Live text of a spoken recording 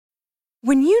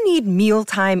When you need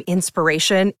mealtime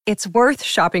inspiration, it's worth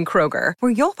shopping Kroger,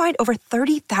 where you'll find over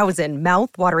 30,000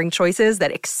 mouth-watering choices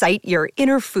that excite your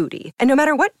inner foodie. And no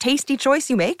matter what tasty choice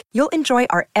you make, you'll enjoy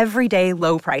our everyday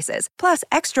low prices, plus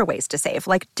extra ways to save,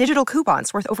 like digital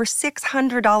coupons worth over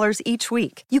 $600 each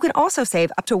week. You can also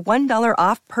save up to $1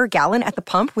 off per gallon at the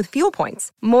pump with fuel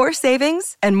points. More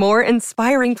savings and more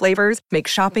inspiring flavors make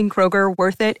shopping Kroger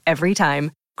worth it every time.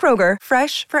 Kroger,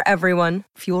 fresh for everyone.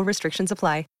 Fuel restrictions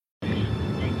apply.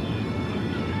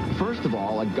 First of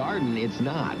all, a garden, it's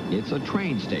not. It's a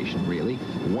train station, really.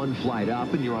 One flight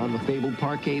up and you're on the fabled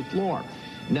parquet floor.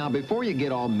 Now, before you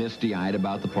get all misty-eyed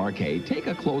about the parquet, take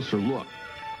a closer look.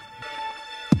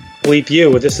 Bleep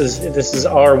you. This is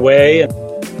our way.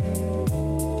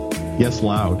 Yes,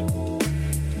 loud.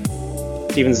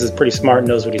 Stevens is pretty smart and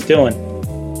knows what he's doing.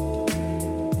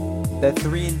 That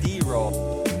 3-and-D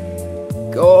roll.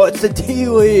 Oh, it's the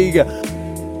D-League!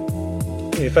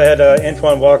 If I had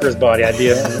Antoine Walker's body, I'd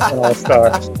be an all-star.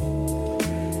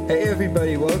 Hey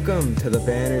everybody, welcome to the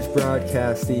Banners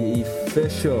Broadcast, the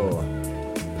official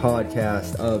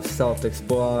podcast of Celtics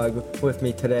Blog. With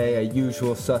me today, a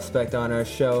usual suspect on our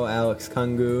show, Alex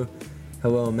Kungu.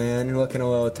 Hello, man. You're looking a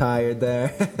little tired there.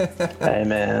 Hey,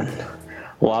 man.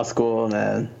 Law school,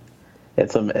 man.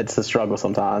 It's a struggle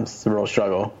sometimes. It's a real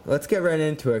struggle. Let's get right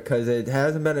into it, because it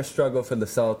hasn't been a struggle for the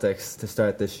Celtics to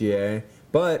start this year.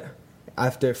 But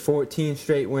after 14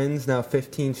 straight wins, now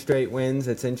 15 straight wins,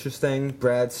 it's interesting.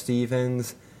 Brad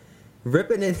Stevens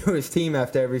ripping into his team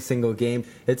after every single game.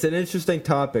 It's an interesting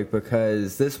topic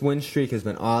because this win streak has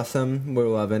been awesome. We're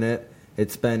loving it.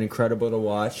 It's been incredible to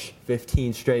watch.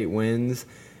 15 straight wins,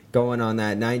 going on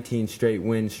that 19 straight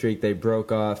win streak they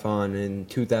broke off on in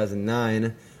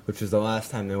 2009, which was the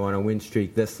last time they won a win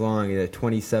streak this long. They had a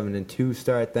 27-2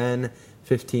 start then,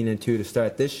 15-2 to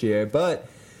start this year. But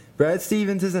Brad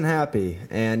Stevens isn't happy,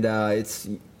 and it's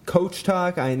coach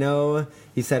talk, I know.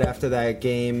 He said after that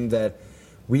game that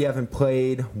we haven't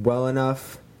played well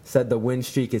enough, said the win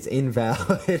streak is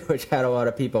invalid, which had a lot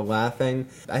of people laughing.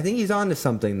 I think he's on to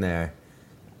something there.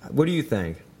 What do you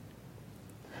think?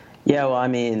 Yeah, well, I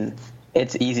mean,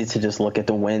 it's easy to just look at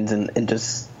the wins and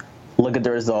just look at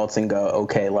the results and go,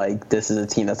 okay, like, this is a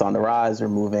team that's on the rise, we're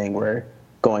moving, we're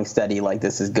going steady, like,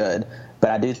 this is good. But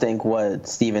I do think what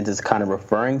Stevens is kind of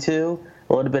referring to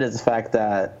a little bit is the fact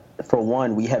that, for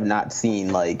one, we have not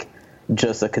seen, like,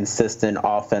 just a consistent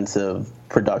offensive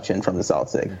production from the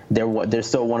Celtics. They're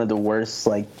still one of the worst,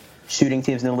 like, shooting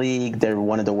teams in the league. They're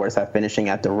one of the worst at finishing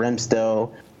at the rim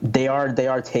still. They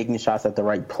are taking shots at the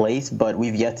right place, but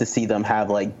we've yet to see them have,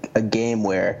 like, a game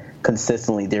where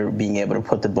consistently they're being able to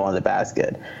put the ball in the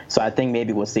basket. So I think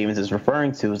maybe what Stevens is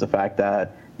referring to is the fact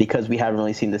that because we haven't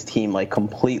really seen this team, like,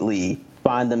 completely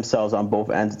find themselves on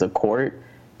both ends of the court,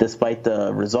 despite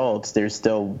the results, there's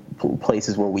still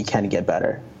places where we can get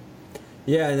better.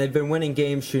 Yeah, and they've been winning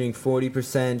games shooting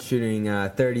 40%, shooting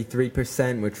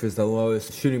 33%, which was the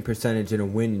lowest shooting percentage in a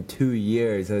win in 2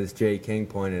 years, as Jay King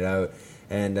pointed out.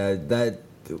 And that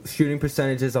shooting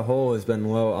percentage as a whole has been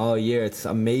low all year. It's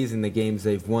amazing the games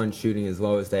they've won shooting as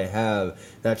low as they have.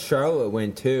 That Charlotte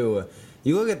win, too.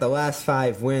 You look at the last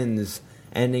 5 wins,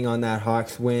 ending on that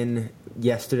Hawks win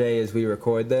yesterday as we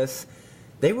record this,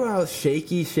 they were all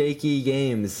shaky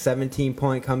games.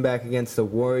 17-point comeback against the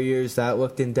Warriors. That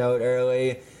looked in doubt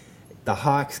early. The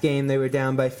Hawks game, they were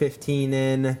down by 15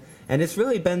 in. And it's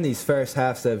really been these first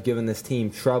halves that have given this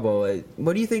team trouble.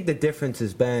 What do you think the difference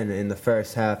has been in the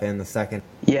first half and the second?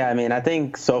 Yeah, I mean, I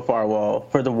think so far, well,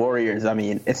 for the Warriors, I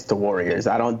mean, it's the Warriors.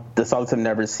 The Celtics have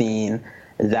never seen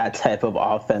that type of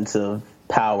offensive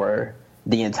power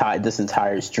this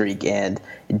entire streak, and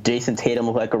Jason Tatum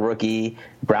looked like a rookie.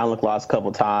 Brown looked lost a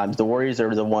couple times. The Warriors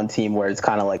are the one team where it's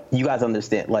kind of like, you guys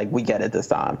understand, like, we get it this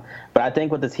time. But I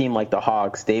think with a team like the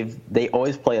Hawks, they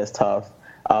always play us tough.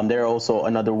 They're also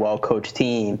another well-coached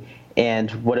team, and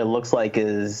what it looks like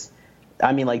is,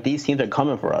 I mean, like, these teams are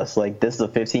coming for us. Like, this is a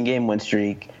 15-game win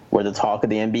streak. We're the talk of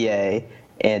the NBA,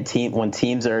 and when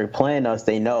teams are playing us,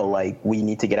 they know, like, we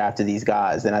need to get after these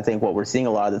guys. And I think what we're seeing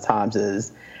a lot of the times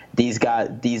is these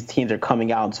teams are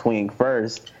coming out and swinging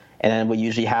first, and then what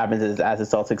usually happens is as the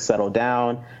Celtics settle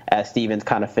down, as Stevens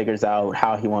kind of figures out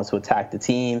how he wants to attack the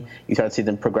team, you start to see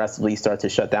them progressively start to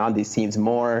shut down these teams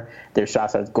more. Their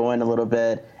shots start going a little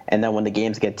bit, and then when the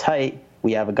games get tight,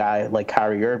 we have a guy like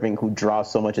Kyrie Irving who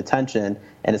draws so much attention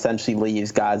and essentially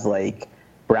leaves guys like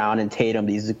Brown and Tatum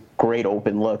these great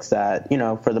open looks that, you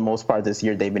know, for the most part this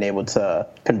year they've been able to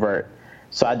convert.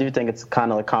 So I do think it's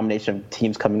kind of a combination of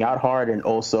teams coming out hard and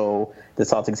also the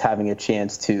Celtics having a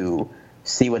chance to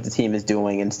see what the team is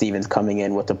doing, and Stevens coming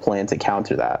in with a plan to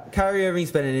counter that. Kyrie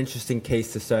Irving's been an interesting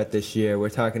case to start this year. We're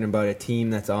talking about a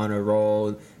team that's on a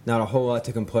roll. Not a whole lot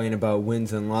to complain about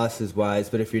wins and losses wise,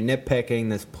 but if you're nitpicking,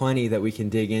 there's plenty that we can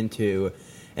dig into.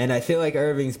 And I feel like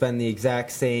Irving's been the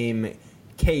exact same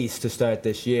case to start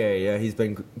this year. Yeah, he's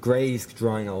been great. He's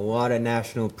drawing a lot of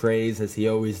national praise, as he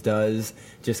always does.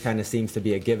 Just kind of seems to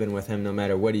be a given with him no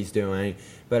matter what he's doing.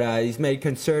 But he's made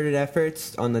concerted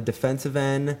efforts on the defensive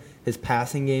end. His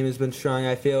passing game has been strong,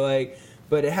 I feel like.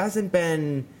 But it hasn't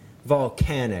been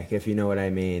volcanic, if you know what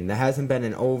I mean. There hasn't been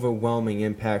an overwhelming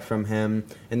impact from him.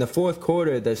 In the fourth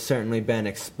quarter, there's certainly been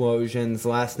explosions.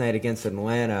 Last night against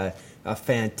Atlanta, a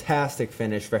fantastic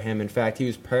finish for him. In fact, he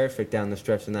was perfect down the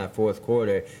stretch in that fourth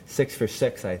quarter. 6 for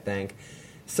 6, I think.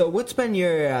 So what's been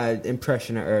your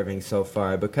impression of Irving so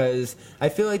far? Because I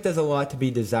feel like there's a lot to be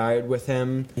desired with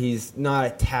him. He's not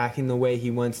attacking the way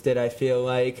he once did, I feel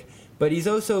like. But he's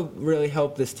also really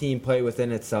helped this team play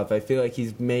within itself. I feel like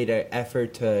he's made an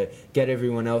effort to get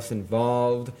everyone else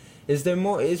involved. Is there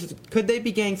more? Could they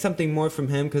be getting something more from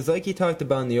him? Because like you talked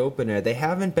about in the opener, they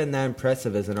haven't been that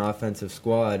impressive as an offensive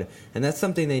squad. And that's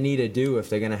something they need to do if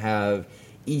they're going to have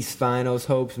East Finals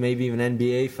hopes, maybe even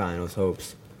NBA Finals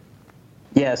hopes.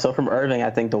 Yeah, so from Irving, I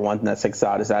think the one thing that sticks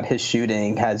out is that his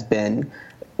shooting has been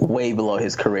way below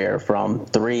his career from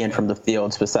three and from the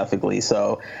field specifically.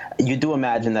 So you do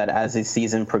imagine that as the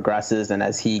season progresses and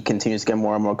as he continues to get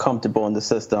more and more comfortable in the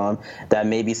system, that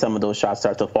maybe some of those shots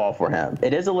start to fall for him.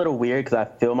 It is a little weird because I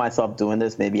feel myself doing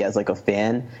this maybe as like a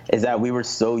fan, is that we were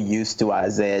so used to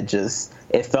Isaiah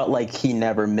it felt like he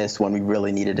never missed when we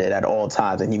really needed it at all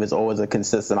times, and he was always a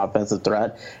consistent offensive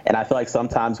threat. And I feel like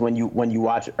sometimes when you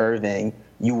watch Irving,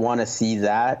 you want to see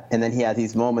that, and then he has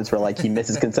these moments where like he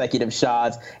misses consecutive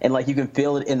shots, and like you can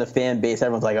feel it in the fan base.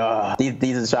 Everyone's like, "Oh,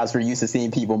 these are the shots we're used to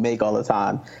seeing people make all the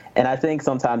time." And I think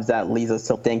sometimes that leads us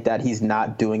to think that he's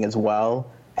not doing as well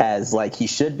as like he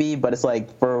should be. But it's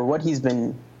like for what he's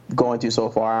been going through so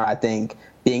far, I think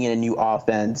being in a new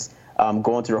offense,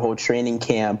 going through a whole training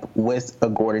camp with a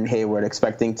Gordon Hayward,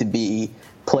 expecting to be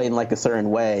playing like a certain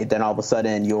way, then all of a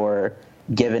sudden you're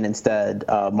given instead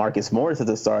Marcus Morris as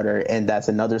a starter, and that's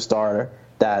another star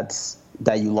that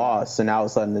you lost. So now all of a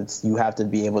sudden you have to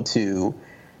be able to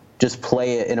just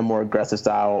play it in a more aggressive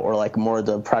style, or like more of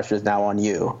the pressure is now on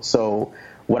you. So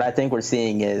what I think we're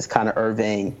seeing is kind of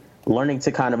Irving learning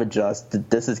to kind of adjust.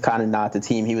 This is kind of not the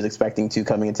team he was expecting to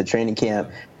coming into training camp.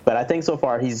 But I think so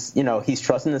far he's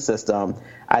trusting the system.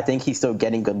 I think he's still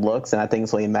getting good looks, and I think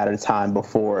it's only a matter of time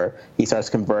before he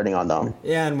starts converting on them.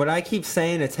 Yeah, and what I keep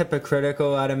saying, it's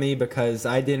hypocritical out of me because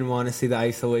I didn't want to see the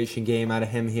isolation game out of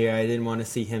him here. I didn't want to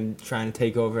see him trying to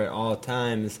take over at all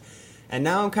times. And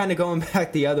now I'm kind of going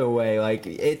back the other way. Like,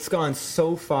 it's gone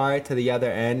so far to the other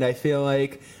end, I feel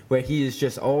like, where he is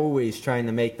just always trying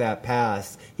to make that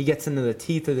pass. He gets into the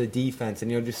teeth of the defense, and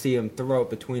you'll just see him throw it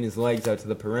between his legs out to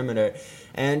the perimeter.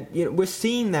 And we're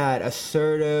seeing that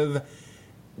assertive,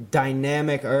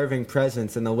 dynamic Irving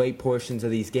presence in the late portions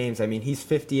of these games. I mean, he's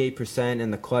 58%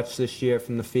 in the clutch this year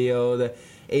from the field.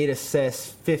 8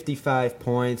 assists, 55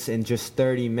 points in just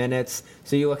 30 minutes.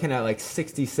 So you're looking at like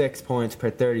 66 points per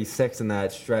 36 in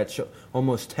that stretch,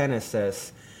 almost 10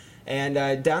 assists.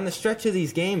 And down the stretch of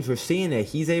these games, we're seeing it.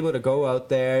 He's able to go out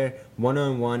there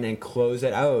one-on-one and close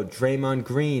it out. Draymond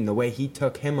Green, the way he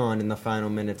took him on in the final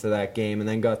minutes of that game and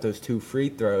then got those 2 free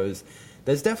throws.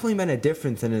 There's definitely been a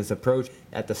difference in his approach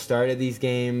at the start of these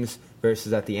games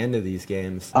versus at the end of these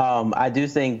games. I do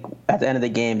think at the end of the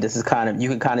game, this is you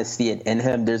can kind of see it in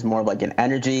him. There's more of like an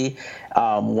energy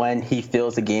when he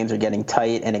feels the games are getting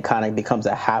tight and it kind of becomes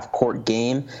a half-court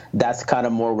game. That's kind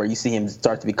of more where you see him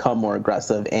start to become more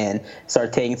aggressive and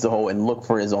start taking to the hole and look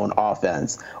for his own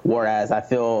offense. Whereas I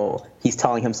feel he's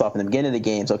telling himself in the beginning of the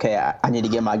games, okay, I need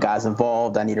to get my guys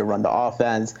involved. I need to run the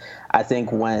offense. I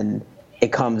think when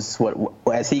it comes,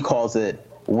 as he calls it,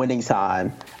 winning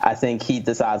time, I think he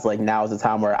decides like now is the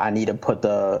time where I need to put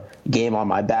the game on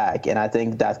my back. And I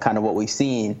think that's kind of what we've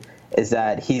seen, is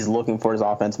that he's looking for his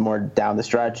offense more down the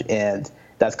stretch, and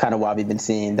that's kind of why we've been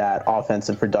seeing that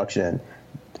offensive production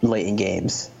late in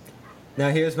games. Now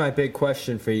here's my big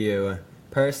question for you.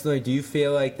 Personally, do you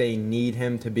feel like they need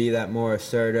him to be that more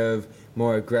assertive,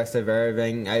 more aggressive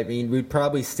Irving? I mean, we'd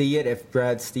probably see it if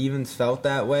Brad Stevens felt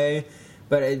that way.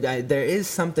 But there is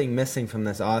something missing from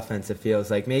this offense, it feels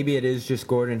like. Maybe it is just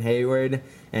Gordon Hayward,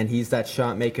 and he's that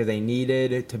shot maker they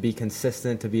needed to be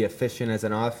consistent, to be efficient as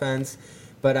an offense.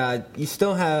 But you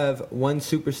still have one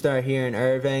superstar here in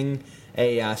Irving,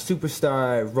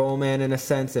 superstar role man in a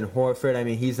sense in Horford. I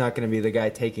mean, he's not going to be the guy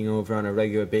taking over on a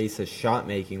regular basis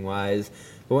shot-making wise.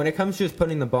 But when it comes to just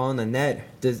putting the ball in the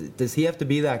net, does he have to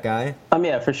be that guy?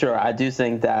 Yeah, for sure. I do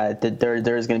think that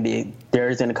there's going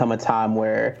to come a time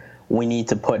where we need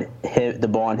to put the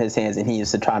ball in his hands and he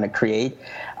needs to try to create.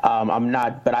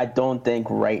 But I don't think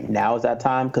right now is that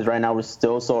time, because right now we're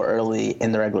still so early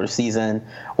in the regular season.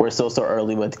 We're still so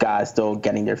early with guys still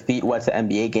getting their feet wet to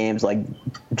NBA games. Like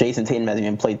Jason Tatum hasn't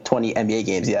even played 20 NBA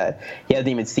games yet. He hasn't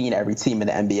even seen every team in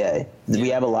the NBA. We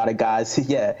have a lot of guys,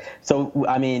 yeah. So,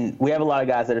 I mean, we have a lot of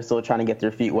guys that are still trying to get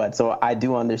their feet wet. So I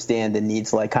do understand the need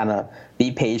to, like, kind of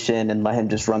be patient and let him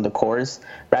just run the course.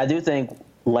 But I do think,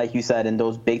 like you said, in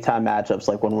those big-time matchups,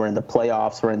 like when we're in the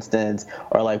playoffs, for instance,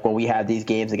 or like when we have these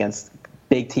games against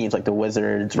big teams like the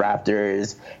Wizards,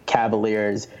 Raptors,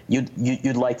 Cavaliers,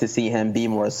 you'd like to see him be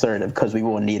more assertive, because we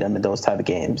will need him in those type of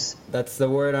games. That's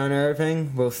the word on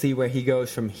Irving. We'll see where he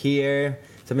goes from here.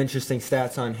 Some interesting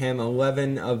stats on him.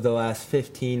 11 of the last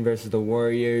 15 versus the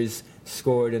Warriors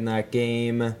scored in that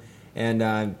game.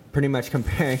 And pretty much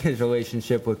comparing his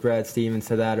relationship with Brad Stevens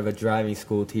to that of a driving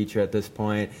school teacher at this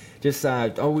point. Just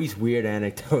always weird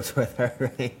anecdotes with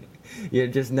Irving.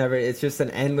 It's just an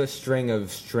endless string of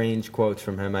strange quotes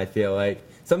from him, I feel like.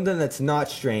 Something that's not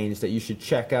strange that you should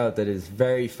check out that is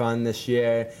very fun this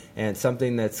year, and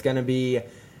something that's going to be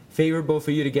favorable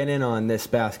for you to get in on this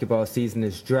basketball season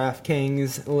is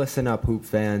DraftKings. Listen up, hoop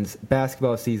fans.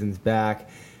 Basketball season's back.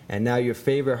 And now your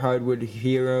favorite hardwood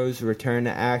heroes return to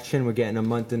action. We're getting a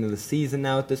month into the season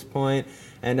now at this point.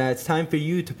 And it's time for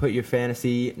you to put your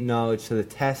fantasy knowledge to the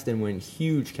test and win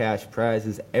huge cash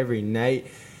prizes every night.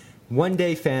 One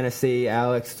Day Fantasy,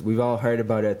 Alex, we've all heard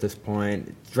about it at this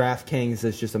point. DraftKings,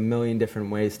 there's just a million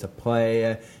different ways to play.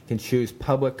 You can choose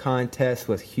public contests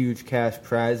with huge cash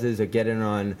prizes, or get in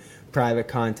on private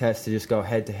contests to just go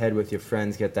head-to-head with your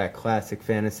friends, get that classic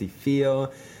fantasy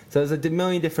feel. So there's a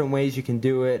million different ways you can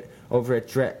do it over at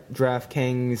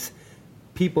DraftKings.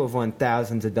 People have won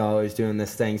thousands of dollars doing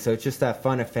this thing, so it's just that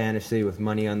fun of fantasy with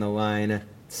money on the line.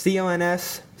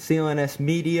 CLNS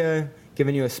Media,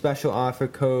 giving you a special offer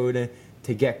code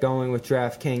to get going with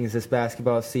DraftKings this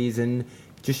basketball season.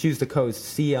 Just use the code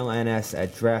CLNS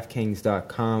at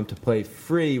DraftKings.com to play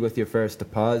free with your first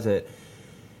deposit.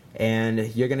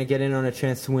 And you're going to get in on a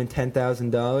chance to win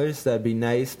 $10,000. That'd be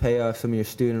nice. Pay off some of your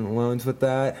student loans with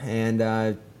that.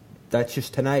 And that's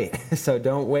just tonight. So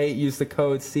don't wait. Use the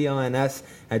code CLNS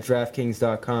at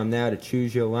DraftKings.com now to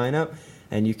choose your lineup.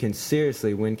 And you can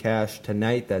seriously win cash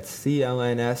tonight. That's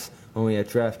CLNS, only at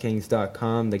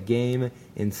DraftKings.com. The game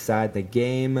inside the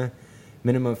game.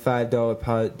 Minimum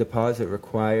 $5 deposit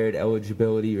required.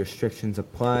 Eligibility restrictions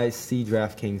apply. See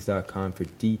DraftKings.com for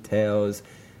details.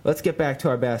 Let's get back to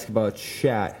our basketball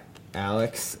chat,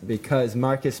 Alex, because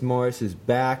Marcus Morris is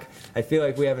back. I feel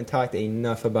like we haven't talked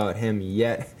enough about him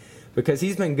yet, because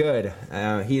he's been good.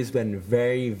 He has been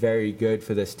very, very good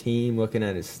for this team. Looking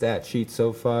at his stat sheet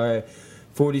so far,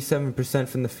 47%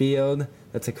 from the field.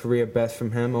 That's a career best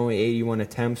from him. Only 81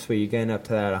 attempts, but you're getting up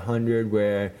to that 100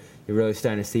 where you're really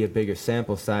starting to see a bigger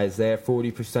sample size there.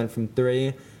 40% from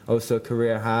three, also a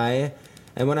career high.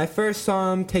 And when I first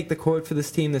saw him take the court for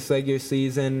this team this regular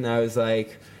season, I was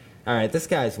like, all right, this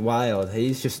guy's wild.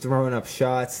 He's just throwing up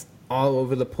shots all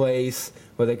over the place,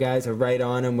 whether guys are right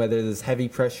on him, whether there's heavy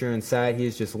pressure inside,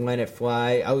 he's just letting it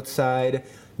fly. Outside,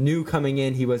 knew coming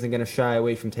in he wasn't going to shy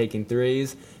away from taking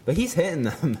threes, but he's hitting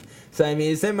them. So, I mean,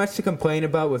 is there much to complain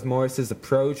about with Morris's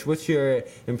approach? What's your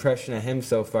impression of him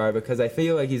so far? Because I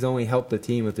feel like he's only helped the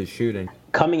team with his shooting.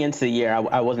 Coming into the year,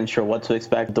 I wasn't sure what to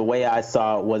expect. The way I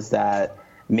saw it was that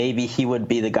maybe he would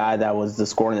be the guy that was the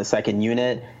scorer in the second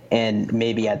unit, and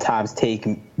maybe at times take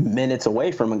minutes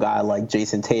away from a guy like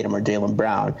Jason Tatum or Jaylen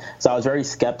Brown. So I was very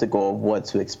skeptical of what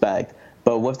to expect.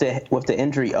 But with the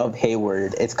injury of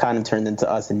Hayward, it's kind of turned into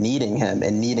us needing him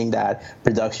and needing that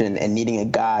production and needing a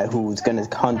guy who's going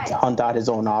to hunt out his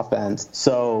own offense.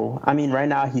 So, I mean, right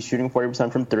now he's shooting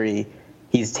 40% from three.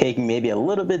 He's taking maybe a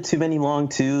little bit too many long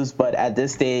twos, but at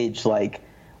this stage, like,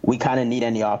 we kind of need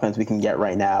any offense we can get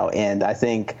right now. And I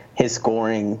think his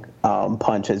scoring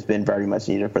punch has been very much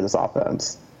needed for this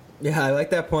offense. Yeah, I like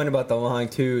that point about the long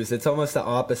twos. It's almost the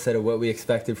opposite of what we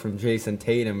expected from Jason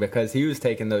Tatum, because he was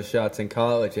taking those shots in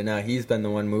college, and now he's been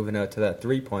the one moving out to that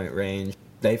three-point range.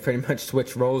 They've pretty much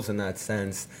switched roles in that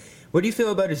sense. What do you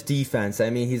feel about his defense? I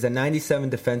mean, he's a 97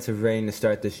 defensive rating to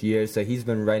start this year, so he's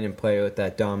been right in play with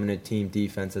that dominant team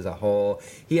defense as a whole.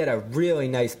 He had a really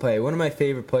nice play. One of my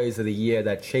favorite plays of the year,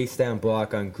 that chase down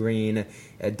block on Green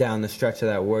down the stretch of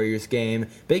that Warriors game.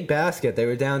 Big basket. They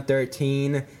were down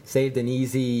 13, saved an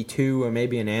easy two or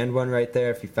maybe an and one right there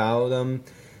if he fouled them.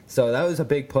 So that was a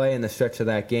big play in the stretch of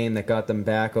that game that got them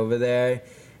back over there.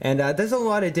 And there's a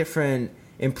lot of different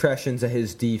impressions of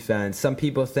his defense. Some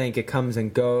people think it comes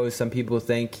and goes. Some people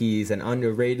think he's an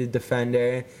underrated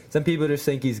defender. Some people just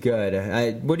think he's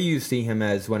good. What do you see him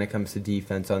as when it comes to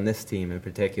defense on this team in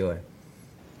particular?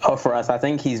 Oh, for us, I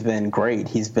think he's been great.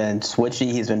 He's been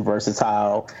switchy. He's been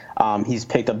versatile. He's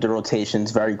picked up the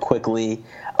rotations very quickly.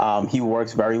 He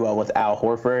works very well with Al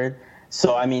Horford.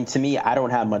 So, I mean, to me, I don't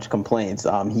have much complaints.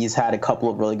 He's had a couple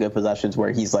of really good possessions where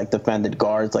he's, like, defended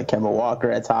guards like Kemba Walker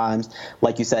at times.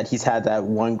 Like you said, he's had that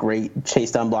one great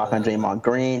chase down block on Draymond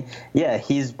Green. Yeah,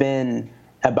 he's been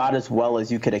about as well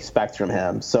as you could expect from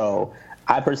him. So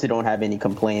I personally don't have any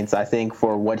complaints. I think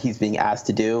for what he's being asked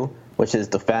to do, which is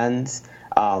defend,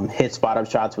 hit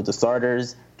spot-up shots with the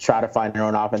starters, try to find their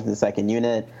own offense in the second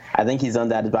unit, I think he's done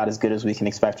that about as good as we can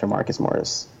expect from Marcus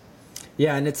Morris.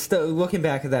 Yeah, and it's still looking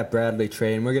back at that Bradley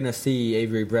trade, and we're going to see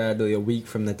Avery Bradley a week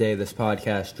from the day this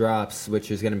podcast drops, which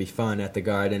is going to be fun at the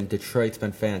Garden. Detroit's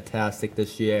been fantastic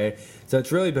this year, so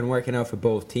it's really been working out for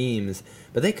both teams.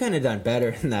 But they couldn't have done better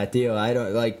in that deal.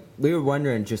 We were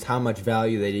wondering just how much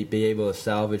value they'd be able to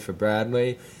salvage for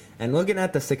Bradley. And looking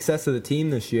at the success of the team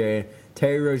this year,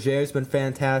 Terry Rozier's been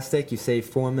fantastic. You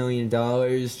saved $4 million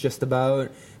just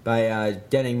about by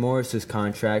getting Morris's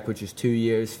contract, which is 2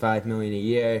 years, $5 million a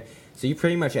year. So you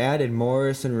pretty much added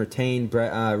Morris and retained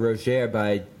Rozier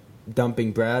by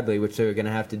dumping Bradley, which they were going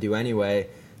to have to do anyway.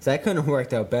 So that couldn't have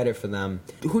worked out better for them.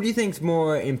 Who do you think's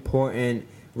more important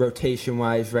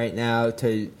rotation-wise right now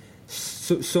to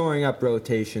soaring up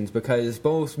rotations? Because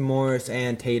both Morris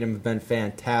and Tatum have been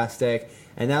fantastic,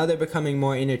 and now they're becoming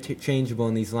more interchangeable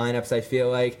in these lineups. I feel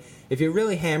like if you're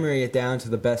really hammering it down to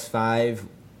the best 5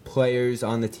 players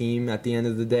on the team at the end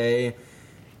of the day,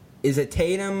 is it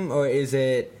Tatum or is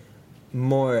it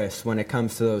Morris when it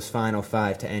comes to those final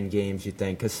 5 to end games, you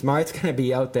think? Because Smart's going to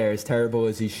be out there as terrible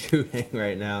as he's shooting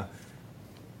right now.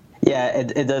 Yeah,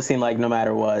 it does seem like no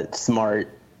matter what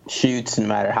Smart shoots, no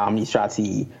matter how many shots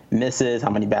he misses, how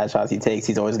many bad shots he takes,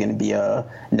 he's always going to be a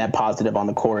net positive on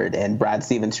the court. And Brad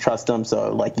Stevens trusts him,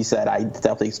 so like you said, I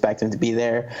definitely expect him to be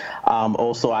there.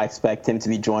 Also, I expect him to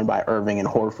be joined by Irving and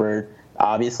Horford,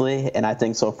 obviously, and I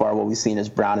think so far what we've seen is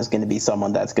Brown is going to be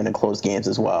someone that's going to close games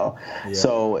as well. Yeah.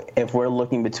 So if we're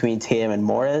looking between Tatum and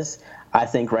Morris, I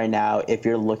think right now if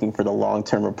you're looking for the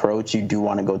long-term approach, you do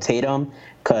want to go Tatum,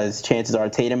 because chances are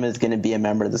Tatum is going to be a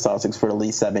member of the Celtics for at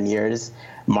least 7 years.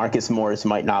 Marcus Morris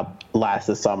might not last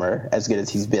the summer as good as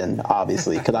he's been,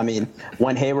 obviously. Because, I mean,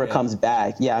 when Hayward comes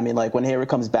back, when Hayward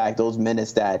comes back, those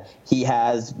minutes that he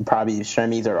has, probably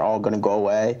Shemmy's, are all going to go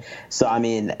away. So, I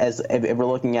mean, if we're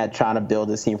looking at trying to build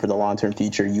this team for the long-term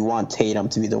future, you want Tatum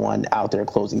to be the one out there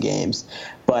closing games.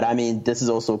 But, I mean, this is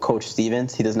also Coach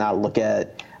Stevens. He does not look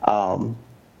at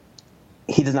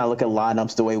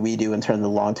lineups the way we do in terms of the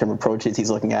long-term approaches.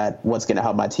 He's looking at what's going to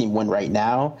help my team win right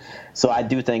now. So I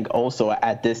do think also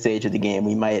at this stage of the game,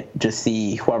 we might just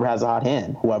see whoever has a hot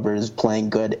hand, whoever is playing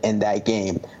good in that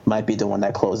game might be the one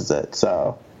that closes it.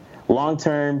 So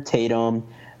long-term, Tatum,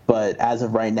 but as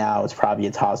of right now, it's probably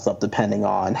a toss-up depending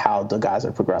on how the guys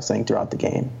are progressing throughout the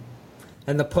game.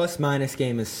 And the plus-minus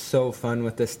game is so fun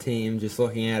with this team, just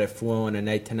looking at it flow on a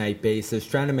night-to-night basis.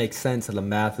 Trying to make sense of the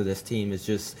math of this team is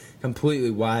just completely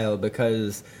wild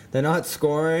because they're not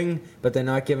scoring, but they're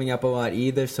not giving up a lot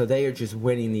either, so they are just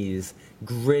winning these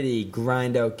gritty,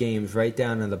 grind-out games right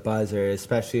down to the buzzer,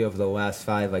 especially over the last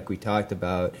 5 like we talked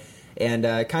about. And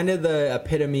kind of the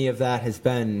epitome of that has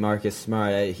been Marcus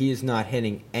Smart. He is not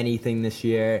hitting anything this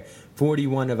year.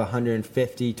 41 of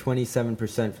 150,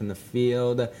 27% from the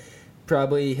field.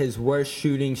 Probably his worst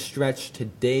shooting stretch to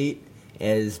date,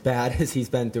 as bad as he's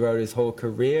been throughout his whole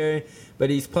career. But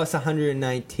he's plus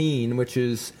 119, which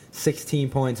is 16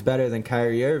 points better than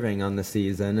Kyrie Irving on the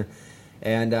season.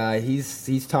 And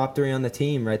he's top 3 on the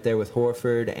team right there with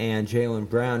Horford and Jaylen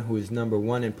Brown, who is number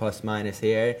 1 in plus-minus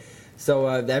here. So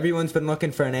everyone's been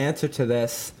looking for an answer to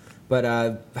this.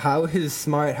 But how is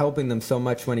Smart helping them so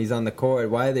much when he's on the court?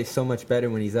 Why are they so much better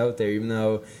when he's out there, even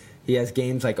though he has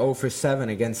games like 0 for 7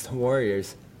 against the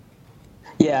Warriors?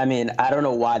 Yeah, I mean, I don't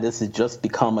know why this has just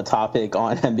become a topic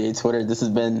on NBA Twitter. This has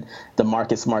been the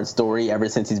Marcus Smart story ever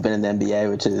since he's been in the NBA,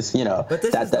 which is, But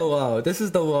this is the low. This is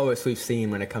the lowest we've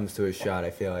seen when it comes to his shot, I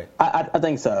feel like. I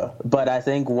think so. But I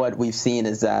think what we've seen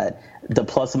is that the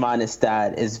plus-minus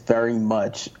stat is very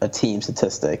much a team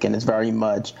statistic, and it's very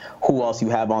much who else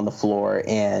you have on the floor.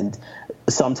 And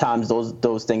sometimes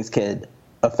those things could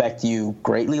affect you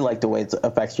greatly, like the way it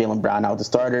affects Jaylen Brown out with the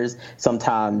starters.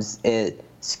 Sometimes it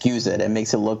skews it and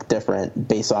makes it look different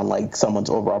based on like someone's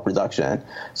overall production.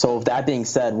 So with that being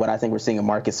said, what I think we're seeing in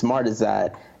Marcus Smart is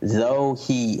that though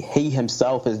he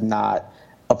himself is not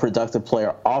a productive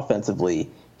player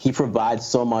offensively, he provides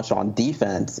so much on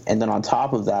defense. And then on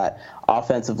top of that,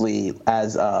 offensively,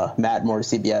 as Matt Moore,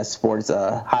 CBS Sports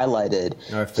highlighted,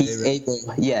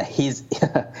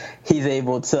 he's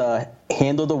able to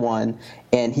handle the one,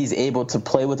 and he's able to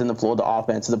play within the flow of the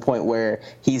offense to the point where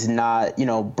he's not,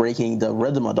 breaking the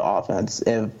rhythm of the offense.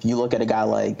 If you look at a guy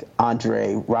like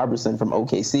Andre Robertson from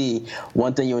OKC,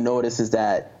 one thing you'll notice is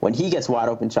that when he gets wide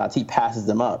open shots, he passes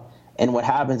them up. And what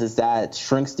happens is that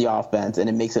shrinks the offense, and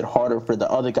it makes it harder for the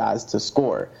other guys to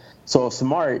score. So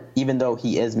Smart, even though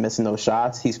he is missing those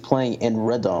shots, he's playing in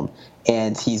rhythm,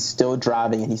 and he's still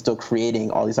driving, and he's still creating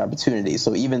all these opportunities.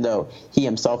 So even though he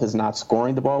himself is not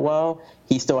scoring the ball well,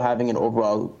 he's still having an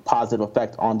overall positive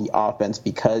effect on the offense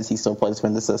because he still plays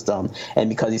within the system and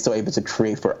because he's still able to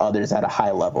create for others at a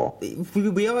high level.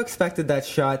 We all expected that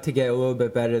shot to get a little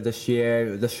bit better this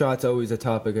year. The shot's always a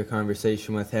topic of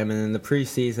conversation with him, and in the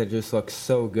preseason it just looks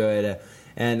so good.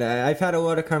 And I've had a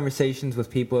lot of conversations with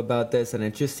people about this, and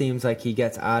it just seems like he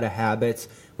gets out of habits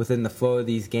within the flow of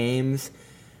these games.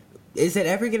 Is it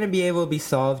ever going to be able to be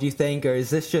solved, you think, or is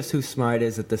this just who Smart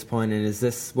is at this point, and is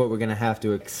this what we're going to have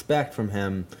to expect from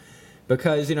him?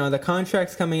 Because, the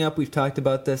contract's coming up. We've talked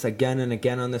about this again and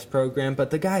again on this program,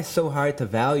 but the guy's so hard to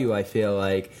value, I feel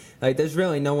like. Like, there's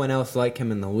really no one else like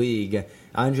him in the league.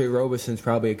 Andre Roberson's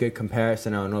probably a good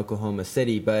comparison out in Oklahoma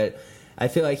City, but I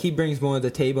feel like he brings more to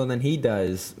the table than he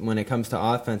does when it comes to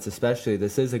offense especially.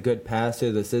 This is a good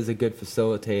passer. This is a good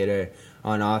facilitator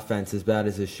on offense, as bad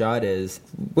as his shot is.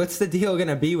 What's the deal going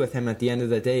to be with him at the end of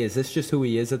the day? Is this just who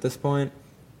he is at this point?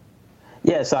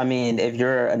 Yes, I mean, if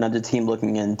you're another team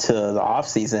looking into the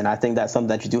offseason, I think that's something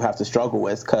that you do have to struggle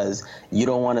with because you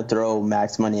don't want to throw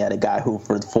max money at a guy who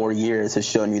for 4 years has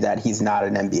shown you that he's not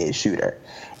an NBA shooter.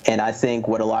 And I think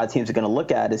what a lot of teams are going to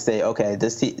look at is say, okay,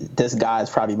 this guy is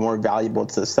probably more valuable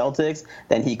to the Celtics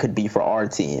than he could be for our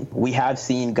team. We have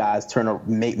seen guys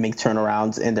make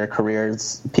turnarounds in their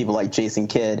careers, people like Jason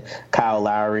Kidd, Kyle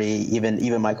Lowry, even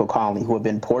Michael Conley, who have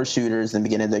been poor shooters in the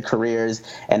beginning of their careers.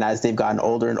 And as they've gotten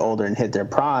older and older and hit their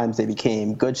primes, they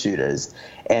became good shooters.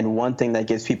 And one thing that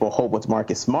gives people hope with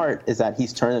Marcus Smart is that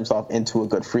he's turned himself into a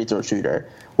good free throw shooter,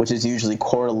 which is usually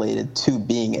correlated to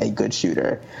being a good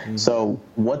shooter. Mm-hmm. So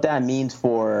what that means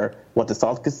for what the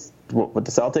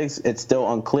Celtics, it's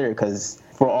still unclear because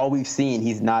for all we've seen,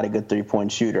 he's not a good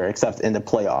three-point shooter except in the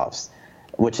playoffs,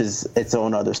 which is its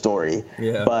own other story.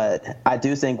 Yeah. But I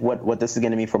do think what this is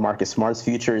going to mean for Marcus Smart's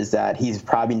future is that he's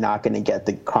probably not going to get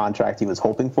the contract he was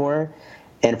hoping for.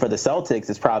 And for the Celtics,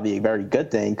 it's probably a very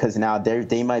good thing because now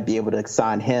they might be able to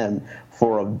sign him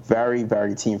for a very,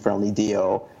 very team-friendly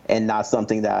deal and not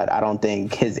something that I don't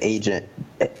think his agent,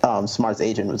 Smart's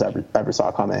agent, was ever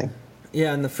saw coming.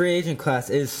 Yeah, and the free agent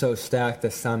class is so stacked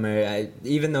this summer.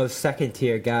 Even those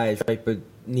second-tier guys right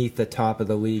beneath the top of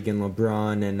the league in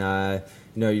LeBron and,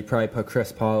 you'd probably put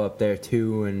Chris Paul up there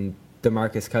too and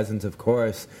DeMarcus Cousins, of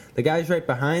course. The guys right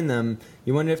behind them,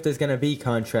 you wonder if there's going to be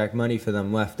contract money for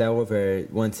them left over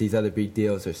once these other big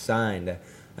deals are signed.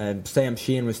 Sam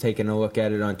Sheehan was taking a look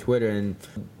at it on Twitter, and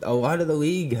a lot of the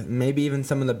league, maybe even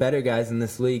some of the better guys in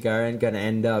this league, aren't going to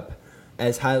end up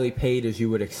as highly paid as you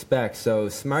would expect. So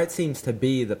Smart seems to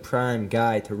be the prime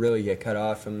guy to really get cut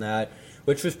off from that,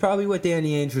 which was probably what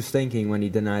Danny Ainge was thinking when he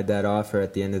denied that offer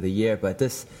at the end of the year. But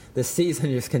this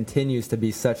season just continues to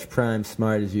be such prime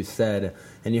Smart, as you said,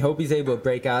 and you hope he's able to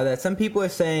break out of that. Some people are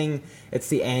saying it's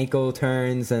the ankle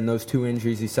turns and those 2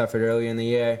 injuries he suffered earlier in the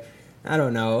year. I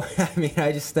don't know. I mean,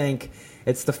 I just think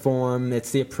it's the form, it's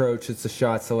the approach, it's the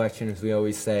shot selection, as we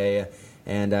always say,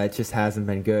 and it just hasn't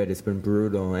been good. It's been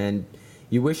brutal, and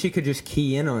you wish he could just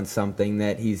key in on something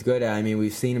that he's good at. I mean,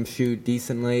 we've seen him shoot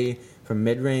decently from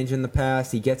mid-range in the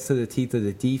past. He gets to the teeth of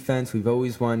the defense. We've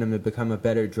always wanted him to become a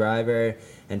better driver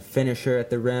and finisher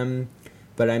at the rim.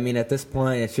 But, I mean, at this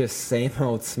point, it's just same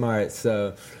old Smart.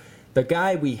 So the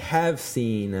guy we have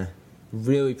seen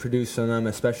really produce on them,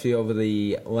 especially over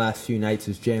the last few nights,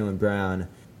 is Jaylen Brown.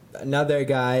 Another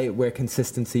guy where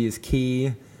consistency is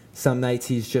key. Some nights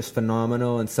he's just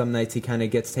phenomenal, and some nights he kind of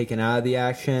gets taken out of the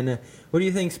action. What do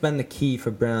you think's been the key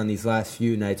for Brown these last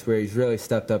few nights where he's really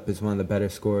stepped up as one of the better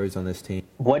scorers on this team?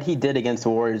 What he did against the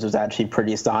Warriors was actually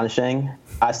pretty astonishing.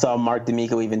 I saw Mark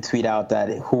D'Amico even tweet out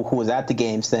that who was at the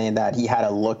game saying that he had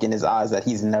a look in his eyes that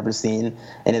he's never seen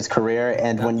in his career.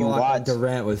 And that when you watch,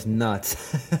 Durant was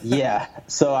nuts. Yeah.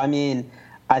 So, I mean,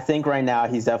 I think right now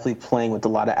he's definitely playing with a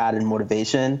lot of added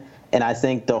motivation. And I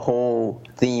think the whole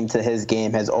theme to his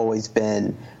game has always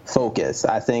been focus.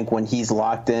 I think when he's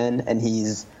locked in and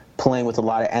he's playing with a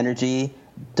lot of energy,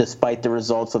 despite the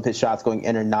results of his shots going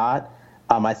in or not,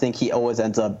 I think he always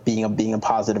ends up being a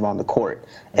positive on the court.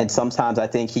 And sometimes I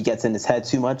think he gets in his head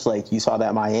too much. Like you saw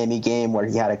that Miami game where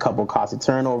he had a couple costly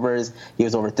turnovers. He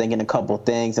was overthinking a couple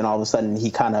things, and all of a sudden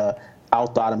he kind of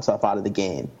outthought himself out of the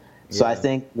game. So I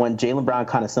think when Jaylen Brown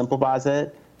kind of simplifies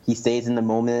it, he stays in the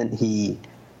moment, he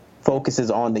focuses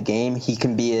on the game, he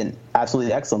can be an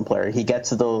absolutely excellent player. He gets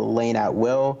to the lane at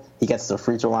will. He gets to the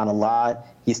free throw line a lot.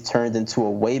 He's turned into a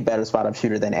way better spot-up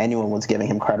shooter than anyone was giving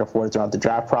him credit for throughout the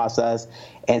draft process.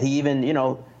 And he even,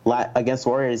 against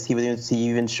Warriors, he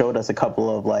even showed us a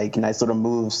couple of like nice little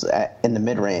moves in the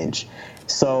mid-range.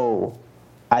 So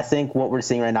I think what we're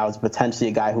seeing right now is potentially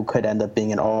a guy who could end up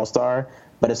being an all-star,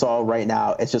 but it's all right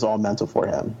now, it's just all mental for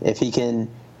him. If he can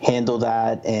handle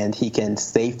that and he can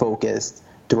stay focused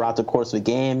throughout the course of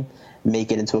the game,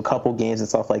 make it into a couple games and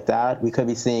stuff like that, we could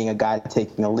be seeing a guy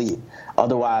taking a leap.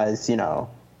 Otherwise,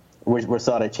 we're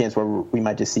still at a chance where we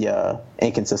might just see a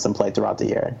inconsistent play throughout the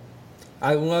year.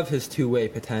 I love his two-way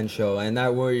potential, and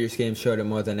that Warriors game showed it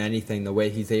more than anything, the way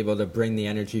he's able to bring the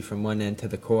energy from one end to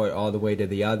the court all the way to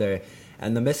the other.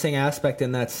 And the missing aspect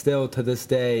in that still to this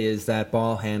day is that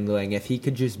ball handling. If he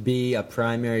could just be a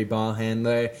primary ball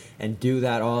handler and do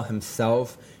that all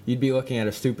himself, you'd be looking at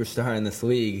a superstar in this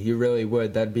league. You really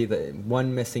would. That'd be the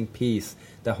one missing piece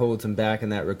that holds him back in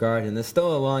that regard. And there's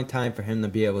still a long time for him to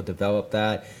be able to develop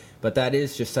that. But that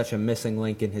is just such a missing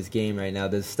link in his game right now.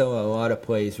 There's still a lot of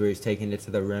plays where he's taking it to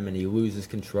the rim and he loses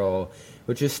control,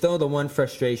 which is still the one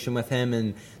frustration with him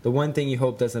and the one thing you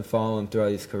hope doesn't follow him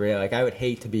throughout his career. Like, I would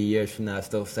hate to be years from now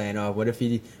still saying, oh, what if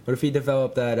he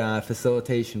developed that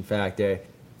facilitation factor?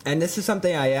 And this is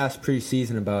something I asked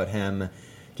preseason about him.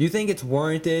 Do you think it's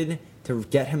warranted to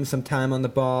get him some time on the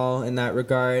ball in that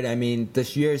regard? I mean,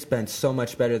 this year's been so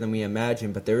much better than we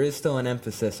imagined, but there is still an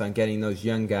emphasis on getting those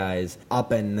young guys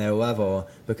up in their level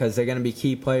because they're going to be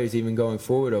key players even going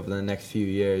forward over the next few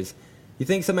years. You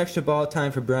think some extra ball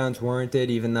time for Brown's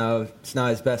warranted, even though it's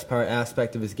not his best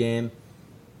aspect of his game?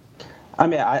 I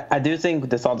mean, I do think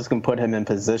this all just can put him in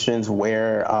positions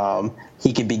where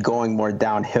he could be going more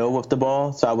downhill with the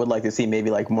ball. So I would like to see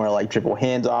maybe like more like dribble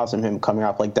handoffs and him coming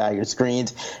off like dagger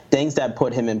screens, things that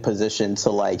put him in position to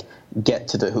like get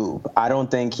to the hoop. I don't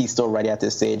think he's still ready at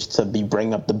this stage to be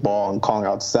bringing up the ball and calling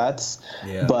out sets.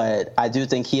 Yeah. But I do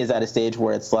think he is at a stage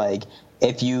where it's like,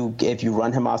 if you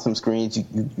run him off some screens, you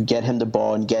get him the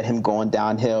ball and you get him going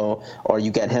downhill, or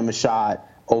you get him a shot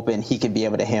open, he could be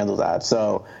able to handle that.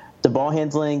 So the ball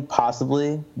handling,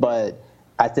 possibly, but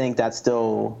I think that's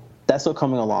still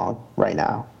coming along right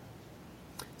now.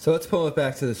 So let's pull it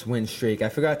back to this win streak. I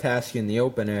forgot to ask you in the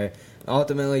opener.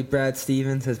 Ultimately, Brad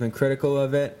Stevens has been critical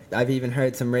of it. I've even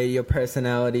heard some radio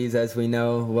personalities, as we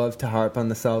know, love to harp on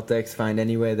the Celtics, find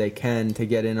any way they can to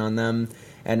get in on them.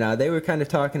 And they were kind of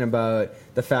talking about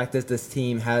the fact that this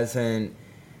team hasn't,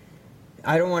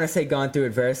 I don't want to say gone through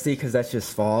adversity because that's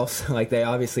just false. Like, they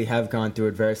obviously have gone through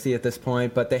adversity at this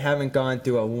point, but they haven't gone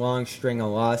through a long string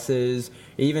of losses,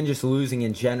 even just losing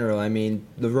in general. I mean,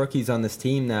 the rookies on this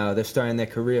team now, they're starting their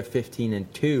career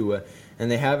 15-2, and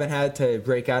they haven't had to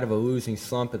break out of a losing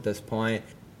slump at this point.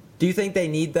 Do you think they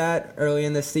need that early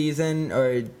in the season,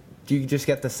 or do you just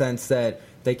get the sense that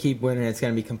they keep winning, it's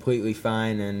going to be completely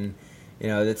fine, and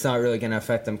it's not really going to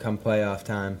affect them come playoff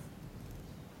time?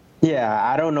 Yeah,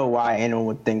 I don't know why anyone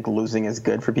would think losing is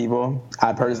good for people.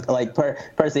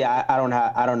 Personally, I don't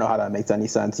know how that makes any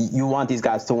sense. You want these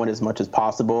guys to win as much as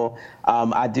possible.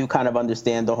 I do kind of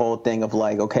understand the whole thing of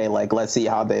like, okay, like let's see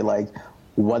how they like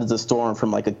weather the storm from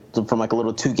like a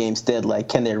little 2-game stint. Like,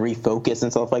 can they refocus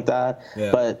and stuff like that? Yeah.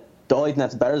 But the only thing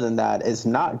that's better than that is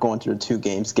not going through a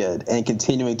 2-game skid and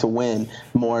continuing to win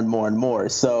more and more and more.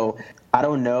 So I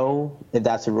don't know if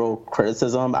that's a real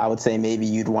criticism. I would say maybe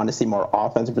you'd want to see more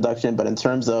offensive production, but in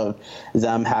terms of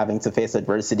them having to face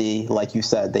adversity, like you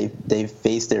said, they've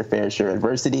faced their fair share of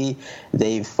adversity.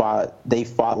 They fought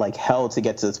like hell to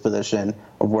get to this position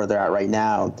of where they're at right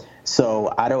now.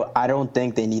 So I don't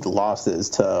think they need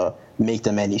losses to make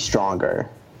them any stronger,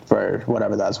 for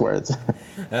whatever that's worth.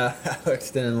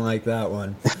 Alex didn't like that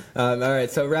one. All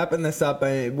right, so wrapping this up,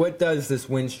 what does this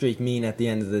win streak mean at the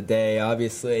end of the day?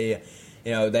 Obviously,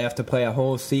 they have to play a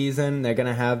whole season. They're going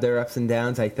to have their ups and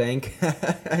downs, I think.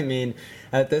 I mean,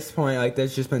 at this point, like,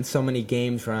 there's just been so many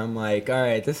games where I'm like, all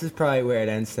right, this is probably where it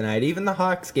ends tonight. Even the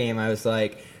Hawks game, I was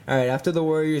like, all right, after the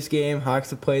Warriors game,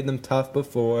 Hawks have played them tough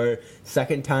before,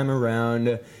 second time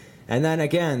around. And then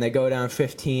again, they go down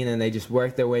 15 and they just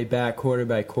work their way back quarter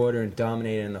by quarter and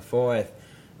dominate in the fourth.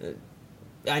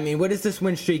 I mean, what does this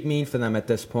win streak mean for them at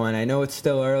this point? I know it's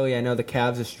still early. I know the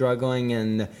Cavs are struggling,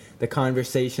 and the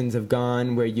conversations have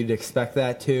gone where you'd expect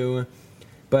that to.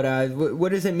 But what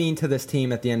does it mean to this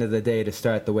team at the end of the day to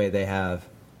start the way they have?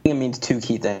 It means two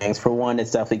key things. For one,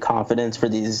 it's definitely confidence for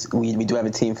these. We do have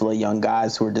a team full of young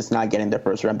guys who are just not getting their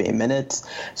first NBA minutes.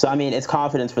 So, I mean, it's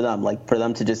confidence for them. Like, for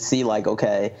them to just see, like,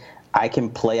 okay, I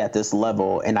can play at this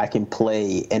level, and I can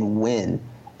play and win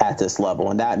at this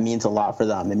level. And that means a lot for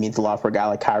them. It means a lot for a guy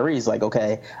like Kyrie. He's like,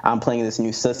 okay, I'm playing this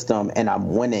new system, and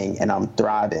I'm winning, and I'm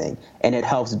thriving. And it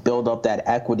helps build up that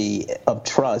equity of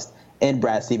trust in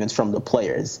Brad Stevens from the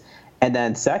players. And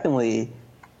then secondly,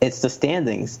 it's the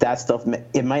standings. That stuff,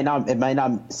 it might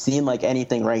not seem like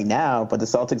anything right now, but the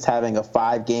Celtics having a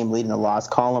 5-game lead in the loss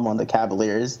column on the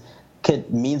Cavaliers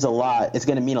means a lot. It's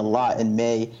going to mean a lot in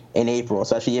May and April,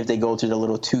 especially if they go through the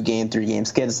little 2-game, 3-game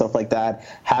skid and stuff like that.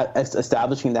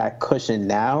 Establishing that cushion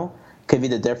now could be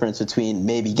the difference between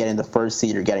maybe getting the 1st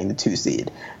seed or getting the 2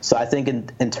 seed. So I think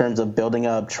in terms of building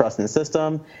up trust in the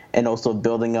system and also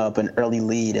building up an early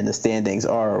lead in the standings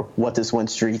are what this win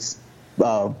streak's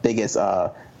biggest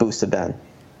boost have been.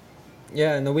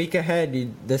 Yeah, in the week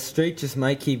ahead, the streak just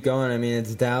might keep going. I mean,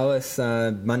 it's Dallas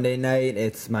Monday night.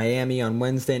 It's Miami on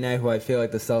Wednesday night, who I feel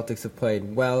like the Celtics have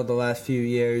played well the last few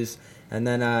years. And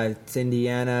then it's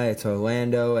Indiana, it's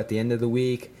Orlando at the end of the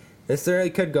week. This really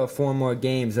could go 4 more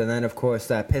games. And then, of course,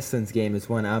 that Pistons game is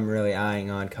one I'm really eyeing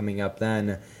on coming up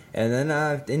then. And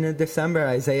then in December,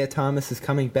 Isaiah Thomas is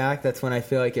coming back. That's when I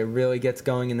feel like it really gets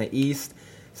going in the East.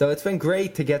 So it's been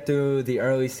great to get through the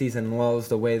early season lulls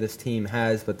the way this team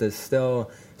has, but there's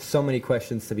still so many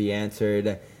questions to be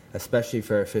answered, especially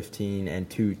for a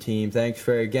 15-2 team. Thanks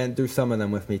for getting through some of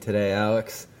them with me today,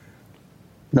 Alex.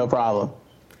 No problem.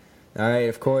 All right,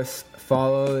 of course,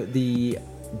 follow the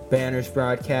Banners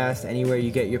broadcast anywhere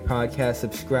you get your podcast.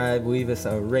 Subscribe, leave us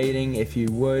a rating if you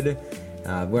would.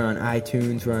 We're on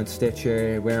iTunes, we're on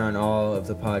Stitcher, we're on all of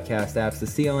the podcast apps. The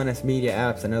CLNS Media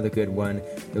app's another good one.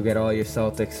 You'll get all your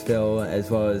Celtics fill as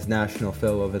well as national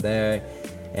fill over there.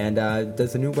 And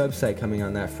there's a new website coming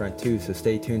on that front too, so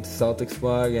stay tuned to Celtics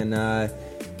Blog and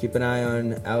keep an eye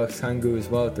on Alex Hungu as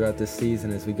well throughout this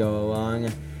season as we go along.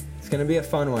 It's going to be a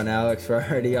fun one, Alex. We're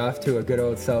already off to a good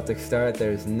old Celtics start.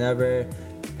 There's never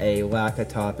a lack of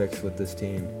topics with this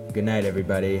team. Good night,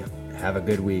 everybody. Have a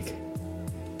good week.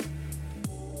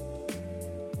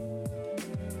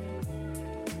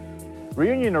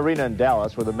 Reunion Arena in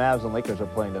Dallas, where the Mavs and Lakers are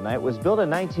playing tonight, was built in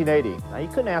 1980. Now, you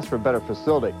couldn't ask for a better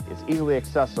facility. It's easily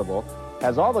accessible,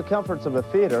 has all the comforts of a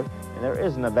theater, and there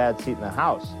isn't a bad seat in the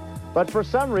house. But for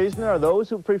some reason, there are those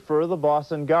who prefer the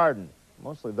Boston Garden,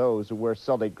 mostly those who wear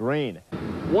Celtic green.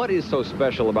 What is so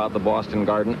special about the Boston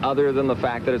Garden other than the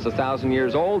fact that it's 1,000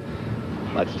 years old?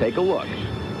 Let's take a look.